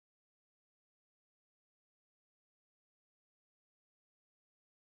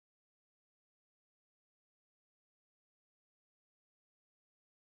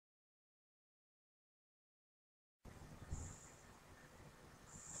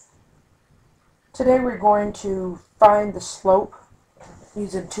Today we're going to find the slope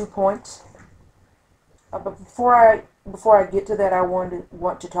using 2 points. But before I get to that, I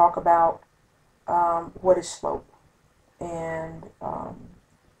want to talk about what is slope, and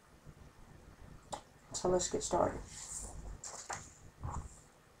so let's get started.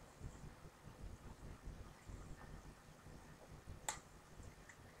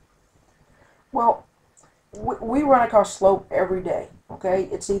 Well, we run across slope every day. Okay,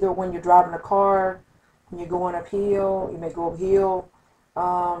 it's either when you're driving a car, when you're going uphill, you may go uphill,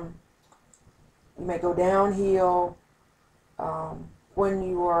 you may go downhill. When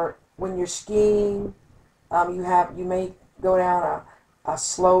you're skiing, you may go down a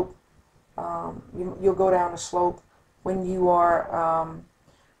slope. You'll go down a slope. When you are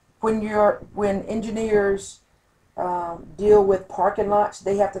when engineers deal with parking lots,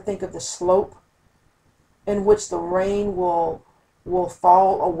 they have to think of the slope in which the rain will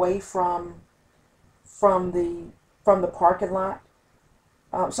fall away from the parking lot.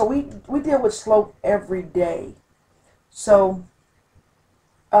 So we deal with slope every day. So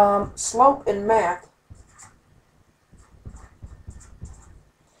slope in math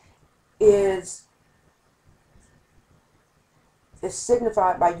is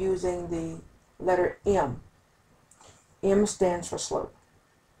signified by using the letter M. M stands for slope.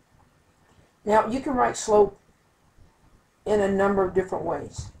 Now, you can write slope in a number of different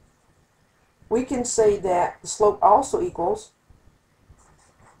ways. We can say that the slope also equals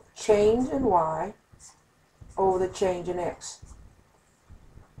change in y over the change in x.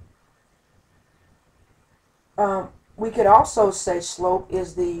 We could also say slope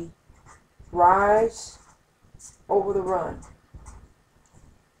is the rise over the run.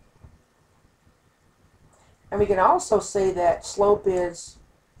 And we can also say that slope is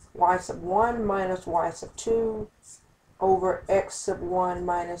y sub 1 minus y sub 2 over x sub 1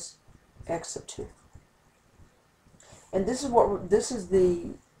 minus x sub 2. And this is the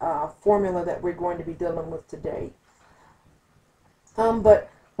formula that we're going to be dealing with today. But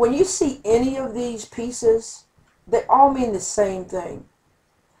when you see any of these pieces, they all mean the same thing.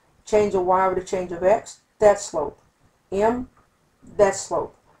 Change of y over the change of x, that's slope. M, that's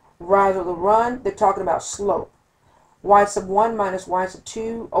slope. Rise or the run, they're talking about slope. Y sub 1 minus y sub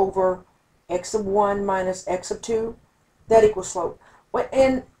 2 over x sub 1 minus x sub 2, that equals slope.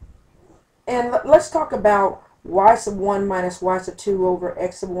 And let's talk about y sub 1 minus y sub 2 over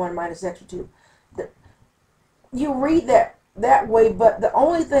x sub 1 minus x sub 2. You read that way, but the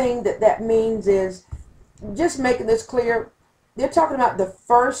only thing that means is, just making this clear, they're talking about the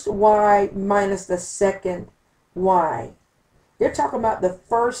first y minus the second y. They're talking about the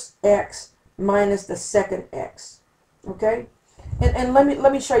first x minus the second x. Okay? And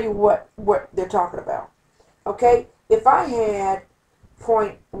let me show you what they're talking about. Okay? If I had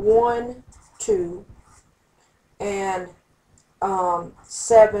 0.1, 2, and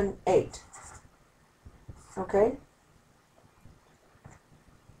 7, 8. Okay?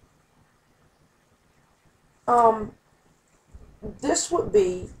 This would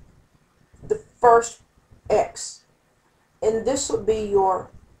be the first x, and this would be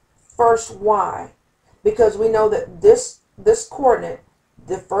your first y, because we know that this coordinate,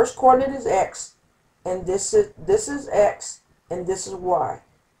 the first coordinate is x, and this is x, and this is y.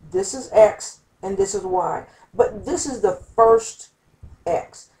 This is x, and this is y. But this is the first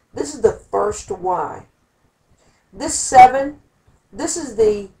x. This is the first y. This 7, this is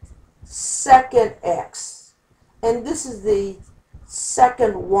the second x, and this is the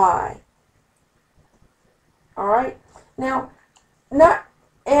second y. All right. Now,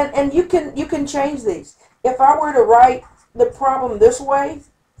 and you can change these. If I were to write the problem this way,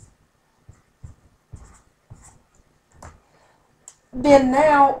 then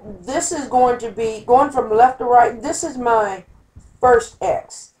now this is going to be going from left to right. This is my first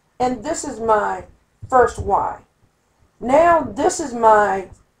x, and this is my first y. Now this is my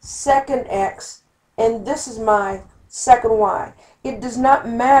second x, and this is my second y. It does not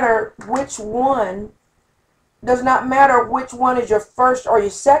matter which one. Does not matter which one is your first or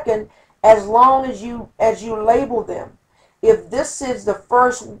your second, as long as you label them. If this is the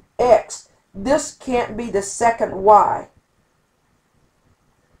first x, this can't be the second y.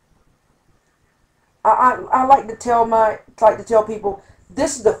 I like to tell people,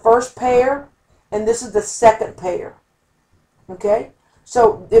 this is the first pair and this is the second pair. Okay?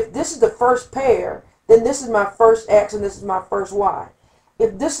 So if this is the first pair, then this is my first x and this is my first y.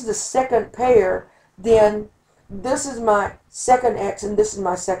 If this is the second pair, then this is my second x and this is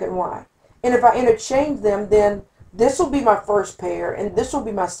my second y. And if I interchange them, then this will be my first pair and this will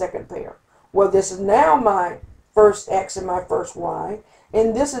be my second pair. Well, this is now my first x and my first y,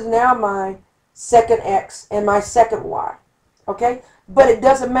 and this is now my second x, and my second y. Okay? But it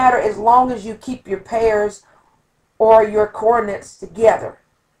doesn't matter as long as you keep your pairs or your coordinates together.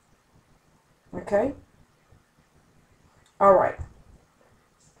 Okay? All right.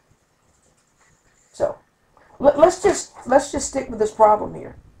 So, let's just stick with this problem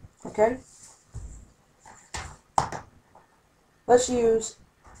here. Okay? Let's use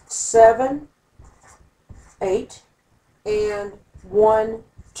 7, 8, and 1,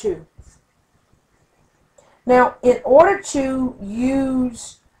 2. Now, in order to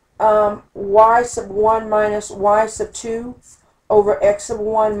use y sub 1 minus y sub 2 over x sub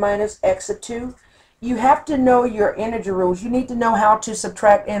 1 minus x sub 2, you have to know your integer rules. You need to know how to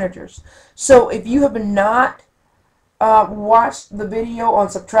subtract integers. So if you have not watched the video on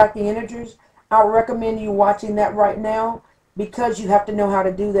subtracting integers, I would recommend you watching that right now, because you have to know how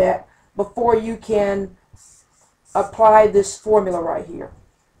to do that before you can apply this formula right here.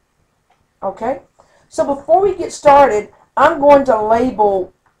 Okay? So before we get started, I'm going to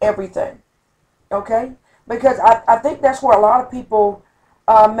label everything. Okay? Because I think that's where a lot of people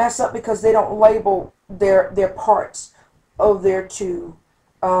mess up, because they don't label their parts of their two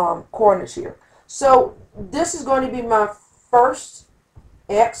coordinates here. So this is going to be my first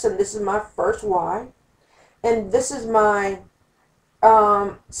x, and this is my first y. And this is my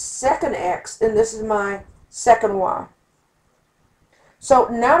second x, and this is my second y. So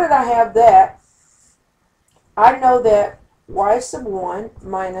now that I have that, I know that y sub 1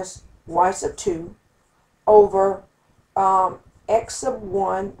 minus y sub 2 over x sub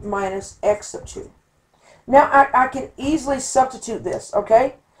 1 minus x sub 2. Now I can easily substitute this,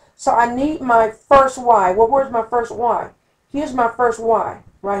 okay? So I need my first y. Well, where's my first y? Here's my first y,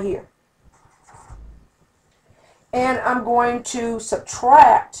 right here. And I'm going to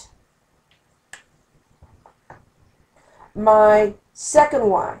subtract my second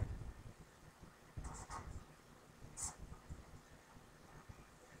y.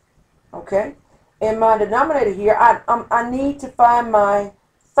 Okay? In my denominator here, I need to find my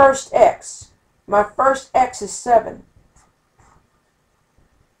first x. My first x is 7.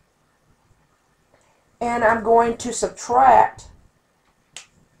 And I'm going to subtract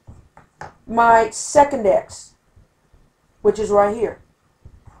my second x, which is right here.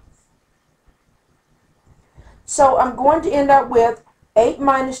 So I'm going to end up with 8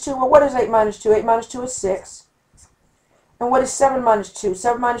 minus 2. Well, what is 8 minus 2? 8 minus 2 is 6. And what is 7 minus 2?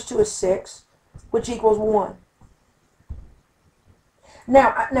 7 minus 2 is 6, which equals 1.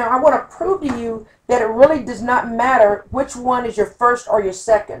 Now I want to prove to you that it really does not matter which one is your first or your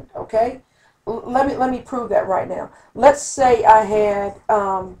second, okay? Let me prove that right now. Let's say I had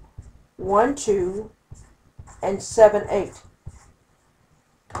 1, 2, and 7, 8.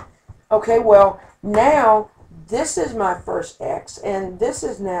 Okay, well, now this is my first x, and this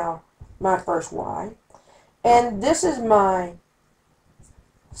is now my first y, and this is my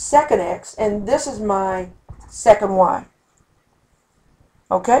second x, and this is my second y.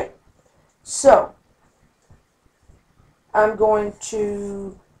 Okay? So, I'm going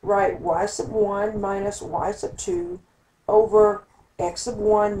to write y sub 1 minus y sub 2 over x sub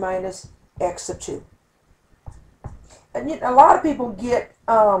 1 minus x sub 2. And a lot of people get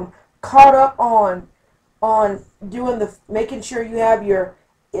caught up on doing making sure you have your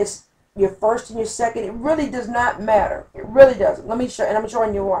first and your second. It really does not matter. It really doesn't. Let me show, and I'm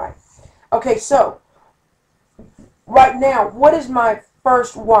showing you why. Okay, so right now, what is my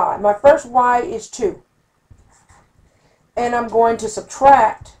first y? My first y is 2. And I'm going to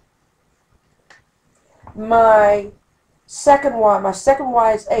subtract my second y. My second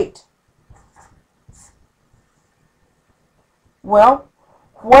y is 8. Well,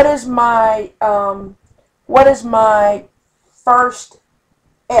 what is my first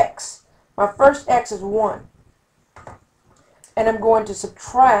x? My first x is 1. And I'm going to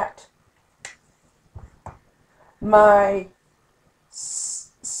subtract my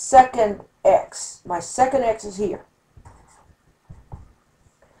second x. My second x is here.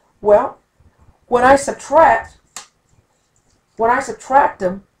 Well, when I subtract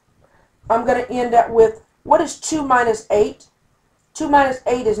them, I'm going to end up with, what is 2 minus 8? 2 minus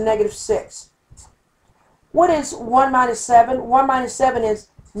 8 is negative 6. What is 1 minus 7? 1 minus 7 is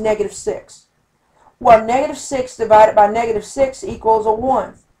negative 6. Well, negative 6 divided by negative 6 equals a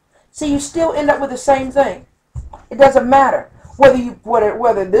 1. So you still end up with the same thing. It doesn't matter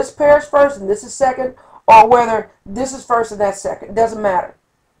whether this pair is first and this is second, or whether this is first and that's second. It doesn't matter.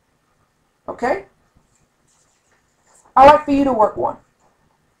 Okay? I'd like for you to work one.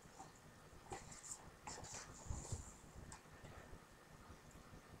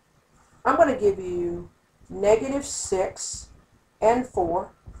 I'm going to give you negative 6 and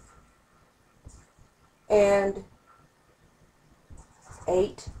 4 and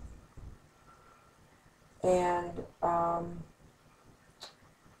 8 and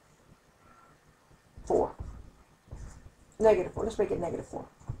 4. Negative 4. Let's make it negative 4.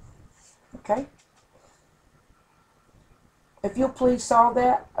 Okay? If you'll please solve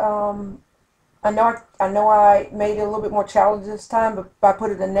that. I know I made it a little bit more challenging this time, but by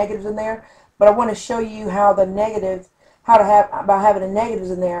putting the negatives in there. But I want to show you how the negative, by having the negatives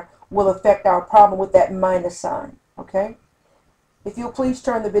in there, will affect our problem with that minus sign. Okay? If you'll please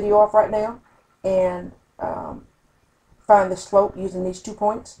turn the video off right now and find the slope using these 2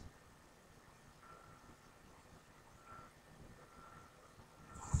 points.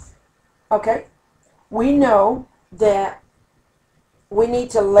 Okay? We know that we need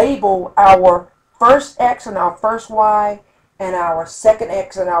to label our first x and our first y and our second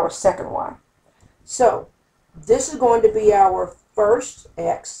x and our second y. So this is going to be our first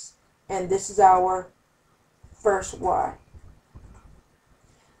x and this is our first y.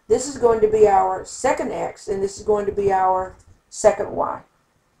 This is going to be our second x and this is going to be our second y.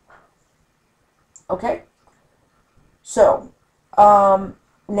 Okay? So now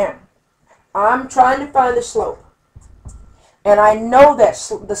I'm trying to find the slope. And I know that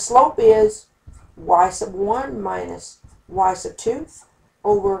the slope is y sub 1 minus y sub 2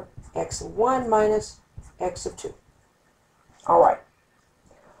 over x sub 1 minus x sub 2. Alright.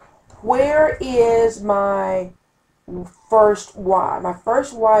 Where is my first y? My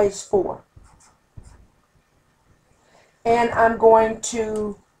first y is 4. And I'm going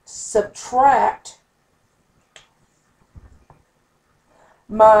to subtract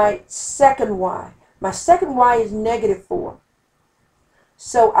my second y. My second y is negative 4.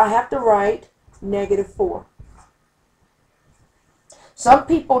 So I have to write negative 4. Some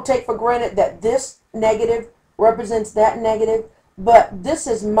people take for granted that this negative represents that negative, but this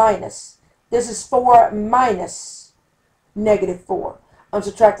is minus. This is 4 minus negative 4. I'm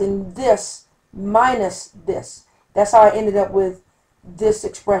subtracting this minus this. That's how I ended up with this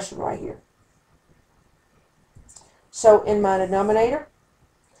expression right here. So in my denominator,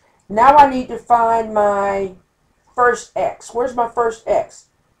 now I need to find my first x. Where's my first x?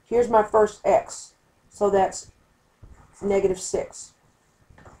 Here's my first x. So that's negative 6.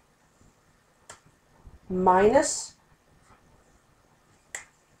 Minus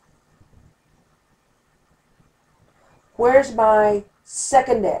where's my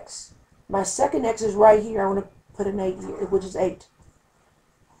second x? My second x is right here. I'm going to put an 8 here, which is 8.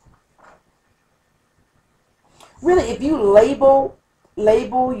 Really, if you label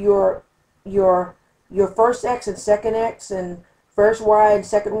your first x and second x and first y and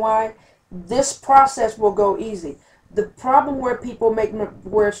second y, this process will go easy. The problem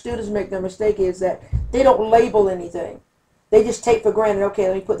where students make their mistake is that they don't label anything. They just take for granted, okay,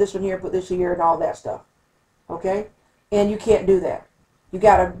 let me put this one here, put this here, and all that stuff. Okay? And you can't do that. You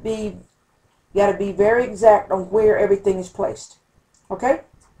gotta be very exact on where everything is placed. Okay?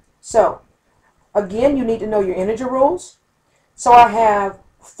 So, again, you need to know your integer rules. So I have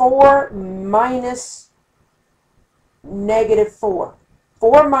 4 minus negative 4.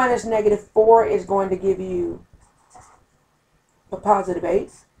 4 minus negative 4 is going to give you a positive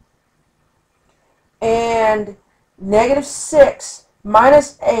 8. And negative 6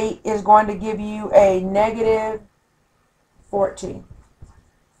 minus 8 is going to give you a negative 14.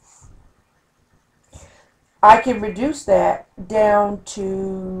 I can reduce that down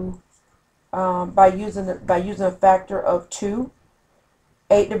to by using a factor of 2.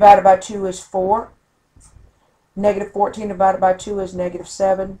 8 divided by 2 is 4. Negative 14 divided by 2 is negative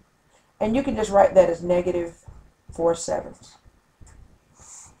 7. And you can just write that as negative 4/7.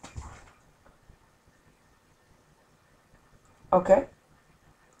 Okay.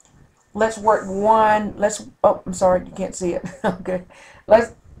 Let's work one. Oh, I'm sorry, you can't see it. Okay.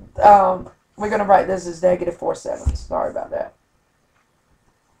 We're going to write this as negative 4/7. Sorry about that.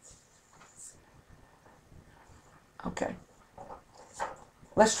 Okay.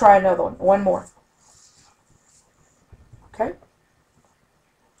 Let's try another one. One more. Okay.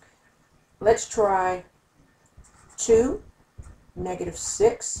 Let's try 2, negative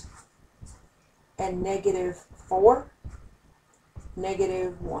 6, and negative 4,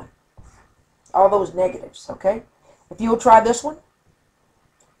 negative 1. All those negatives, okay? If you'll try this one,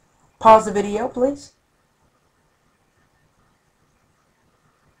 pause the video, please.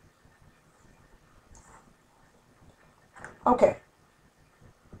 Okay.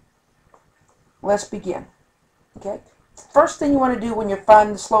 Let's begin. Okay. First thing you want to do when you're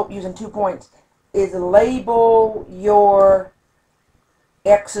finding the slope using 2 points is label your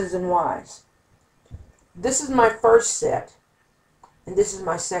x's and y's. This is my first set, and this is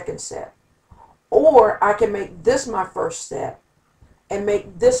my second set. Or I can make this my first step and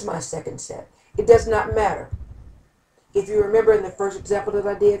make this my second step. It does not matter. If you remember in the first example that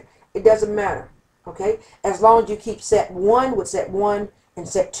I did, it doesn't matter. Okay? As long as you keep set 1 with set 1 and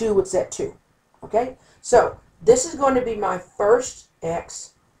set 2 with set 2. Okay? So this is going to be my first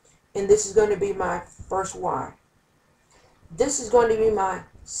x, and this is going to be my first y. This is going to be my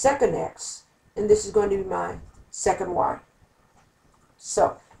second x, and this is going to be my second y.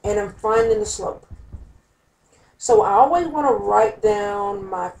 So, and I'm finding the slope. So I always want to write down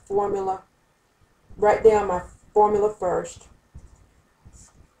my formula first.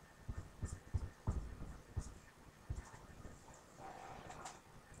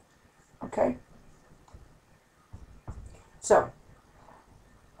 Okay. So,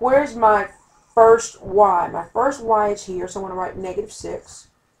 where's my first y? My first y is here, so I'm going to write -6.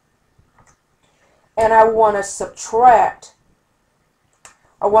 And I want to subtract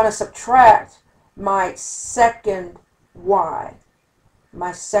my second y.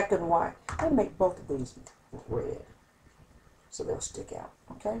 My second y. Let me make both of these red so they'll stick out.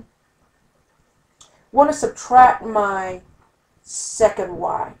 Okay? Want to subtract my second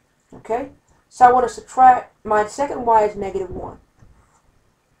y. Okay? So I want to subtract, my second y is -1.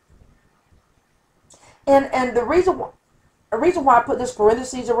 And the reason why I put this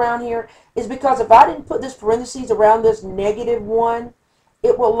parentheses around here is because if I didn't put this parentheses around this -1,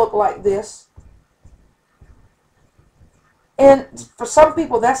 it will look like this. And for some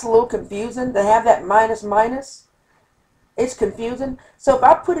people, that's a little confusing to have that minus. It's confusing. So if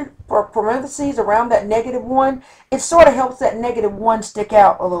I put it for parentheses around that -1, it sort of helps that -1 stick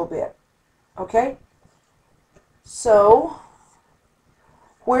out a little bit. Okay? So,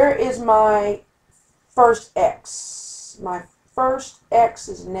 where is my first x? My first x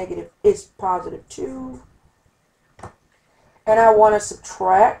is +2. And I want to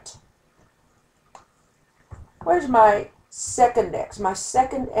subtract. Where's my second x? My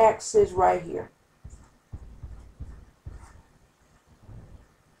second x is right here.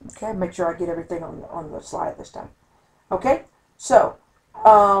 Okay, make sure I get everything on the slide this time. Okay, so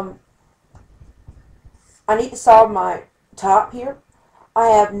I need to solve my top here. I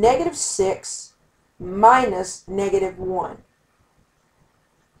have -6 minus -1,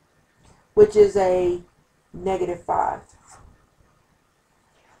 which is a -5.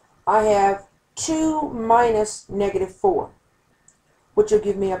 I have 2 minus -4, which will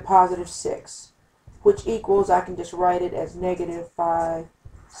give me a +6, which equals, I can just write it as -5,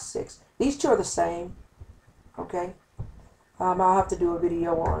 6. These two are the same. Okay. I'll have to do a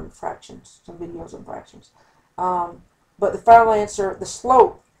video on fractions, some videos on fractions. But the final answer, the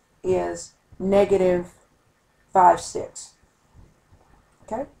slope, is -5, 6.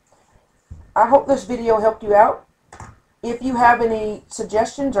 Okay. I hope this video helped you out. If you have any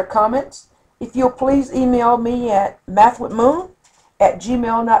suggestions or comments, if you'll please email me at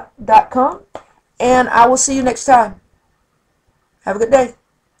mathwithmoon@gmail.com, and I will see you next time. Have a good day.